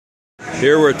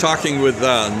Here we're talking with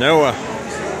Noah.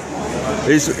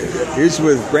 He's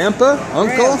with Grandpa,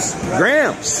 Uncle,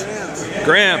 Gramps.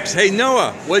 Hey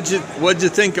Noah, what'd you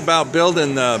think about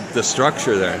building the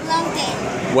structure there? Loved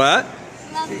it. What?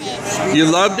 Loved it. You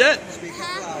loved it?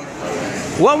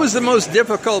 What was the most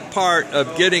difficult part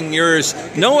of getting yours?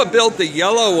 Noah built the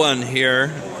yellow one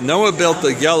here. Noah built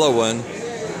the yellow one.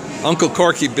 Uncle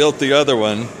Corky built the other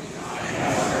one.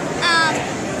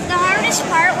 The hardest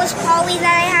part was probably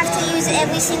that I have to use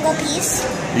every single piece.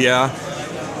 Yeah.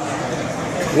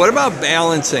 What about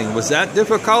balancing? Was that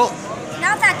difficult?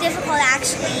 Not that difficult,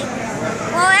 actually.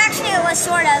 Well, actually it was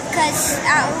sort of, because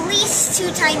at least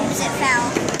 2 times it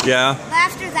fell. Yeah. But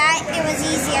after that, it was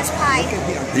easy as pie.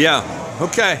 Yeah.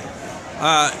 Okay.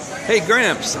 Hey,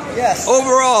 Gramps. Yes.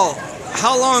 Overall,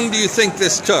 how long do you think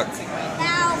this took?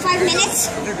 About 5 minutes.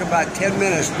 It took about 10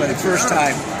 minutes for the first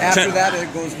time. After that,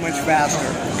 it goes much faster.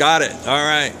 Got it. All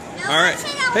right. All right.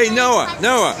 Hey, Noah,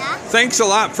 thanks a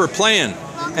lot for playing.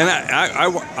 And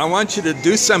I want you to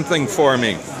do something for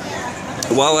me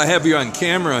while I have you on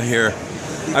camera here.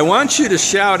 I want you to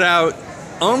shout out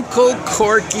Uncle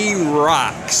Corky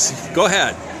Rocks. Go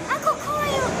ahead. Uncle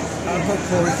Corky. Uncle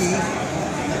Corky.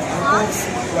 Rocks.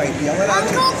 Right, yell it out.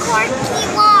 Uncle Corky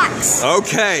Rocks.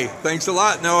 Okay. Thanks a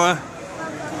lot, Noah.